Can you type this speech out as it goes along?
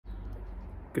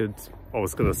Good, I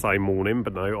was going to say morning,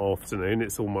 but no, afternoon.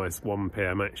 It's almost 1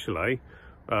 PM actually.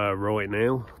 Right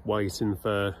now, waiting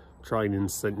for train in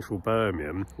central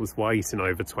Birmingham. Was waiting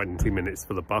over 20 minutes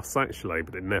for the bus actually,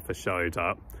 but it never showed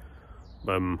up.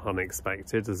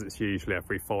 Unexpected, as it's usually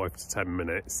every 5 to 10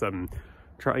 minutes.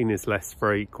 Train is less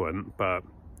frequent, but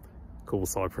of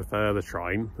course I prefer the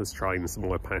train, as trains are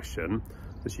my passion,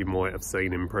 as you might have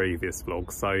seen in previous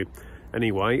vlogs. So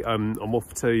anyway, I'm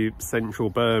off to central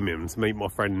Birmingham to meet my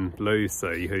friend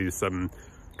Lucy, who's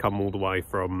come all the way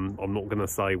from, I'm not going to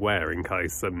say where in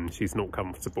case she's not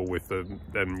comfortable with the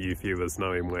you viewers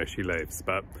knowing where she lives,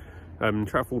 but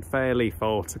travelled fairly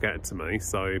far to get to me,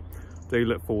 so do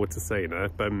look forward to seeing her.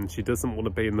 She doesn't want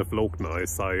to be in the vlog now,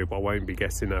 so I won't be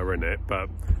getting her in it, but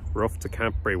we're off to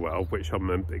Cadbury World, which I'm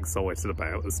excited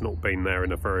about. It's not been there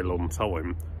in a very long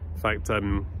time. In fact, I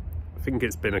think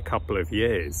it's been a couple of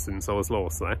years since I was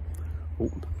last there.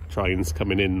 Oh, train's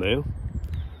coming in now.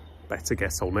 Better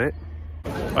get on it.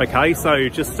 Okay, so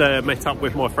just met up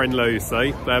with my friend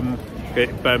Lucy.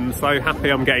 So happy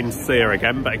I'm getting to see her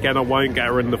again, but again I won't get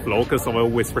her in the vlog as I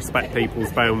always respect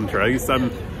people's boundaries.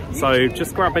 So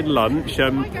just grabbing lunch,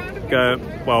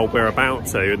 well, we're about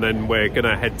to, and then we're going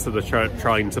to head to the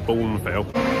train to Bourneville.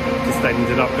 Just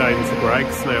ended up going to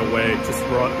Greggs. Now we're just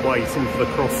waiting for the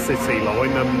Cross City line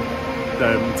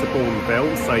to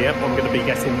Bourneville. So yep, I'm going to be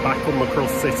getting back on the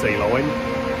Cross City line.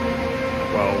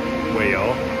 Well, we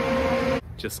are.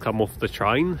 Just come off the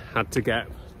train, had to get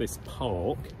this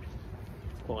park.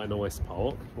 Quite a nice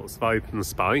park, lots of open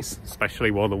space, especially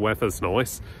while the weather's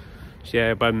nice.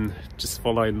 Yeah, just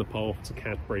following the path to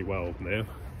Cadbury World now.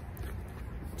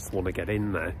 Just want to get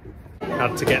in there.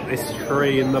 Had to get this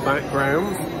tree in the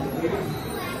background.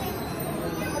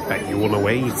 Bet you want to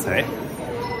eat it.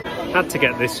 Had to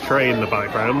get this tree in the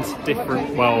background.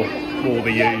 Different, well, more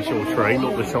the usual tree,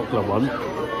 not the chocolate one.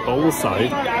 But also,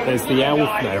 there's the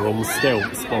elf there on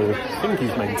stilts. Well, I think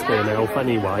he's meant to be an elf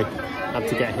anyway. Had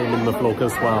to get him in the vlog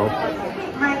as well.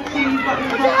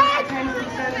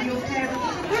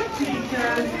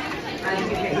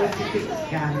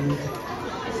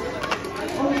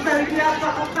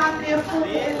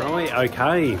 Right,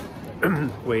 okay.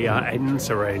 We are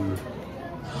entering.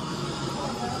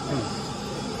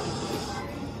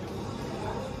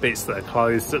 Bits that are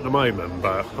closed at the moment,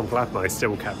 but I'm glad they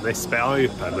still kept this bit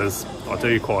open, as I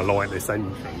do quite like this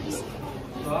entrance.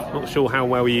 Not sure how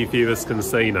well you viewers can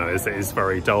see now, as it is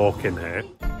very dark in here.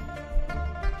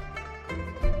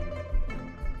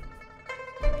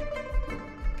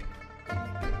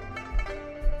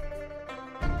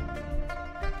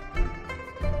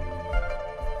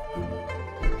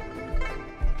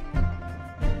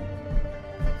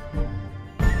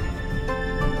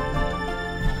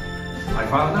 My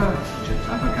father,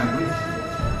 Papa Cadbury,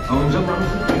 owns and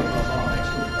runs the business.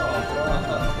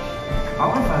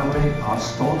 Our family are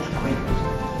staunch Quakers,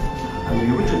 and we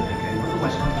originally came from the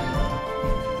West Country.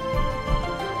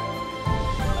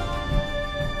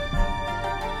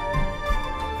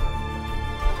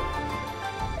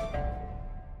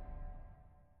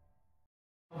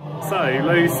 So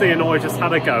Lucy and I just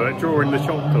had a go at drawing the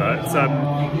chocolate.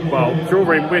 Well,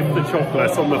 drawing with the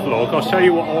chocolate on the vlog. I'll show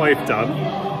you what I've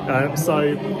done. So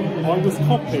I was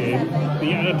copying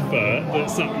the advert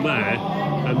that's up there,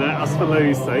 and as for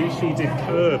Lucy, she did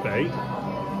Kirby.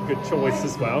 Good choice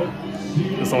as well,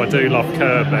 because I do love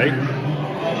Kirby. No,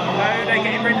 they're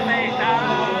getting rid of it. No,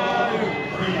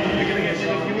 they're going to get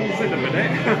rid of yours in a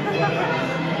minute.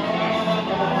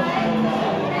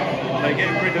 They're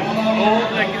getting rid of. Oh,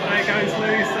 there goes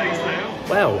Lucy's now.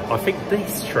 Well, I think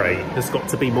this tree has got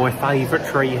to be my favourite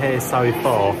tree here so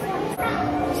far.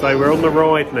 So we're on the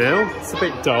ride now. It's a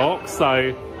bit dark,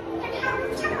 so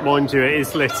mind you, it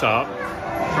is lit up.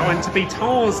 Trying to be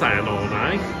Tarzan, aren't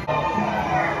they?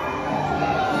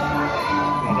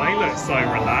 Well, they look so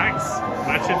relaxed.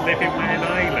 Imagine living where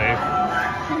they live.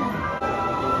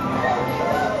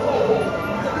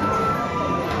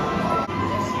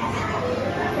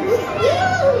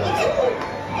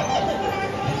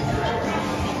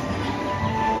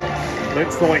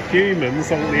 Looks like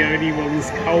humans aren't the only ones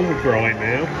cold right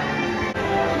now.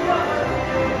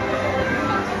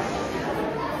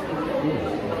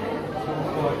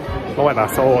 Like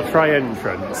that archway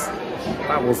entrance.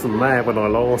 That wasn't there when I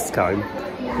last came.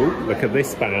 Ooh, look at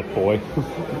this bad boy. Look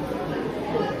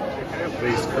at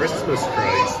these Christmas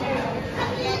trees.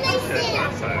 Check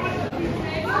that out.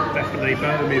 Definitely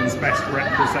Birmingham's best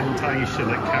representation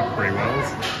at Cadbury World.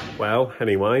 Well,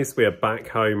 anyways, we are back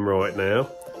home right now.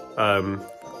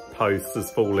 Post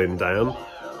has fallen down.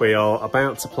 We are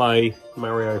about to play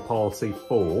Mario Party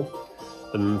 4,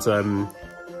 and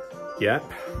yep,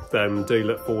 then do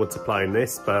look forward to playing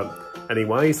this. But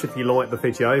anyways, if you like the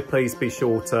video, please be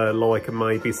sure to like and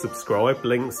maybe subscribe.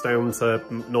 Links down to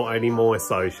not only my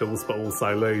socials, but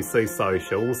also Lucy's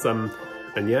socials.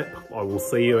 And yep, I will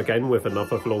see you again with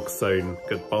another vlog soon.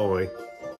 Goodbye.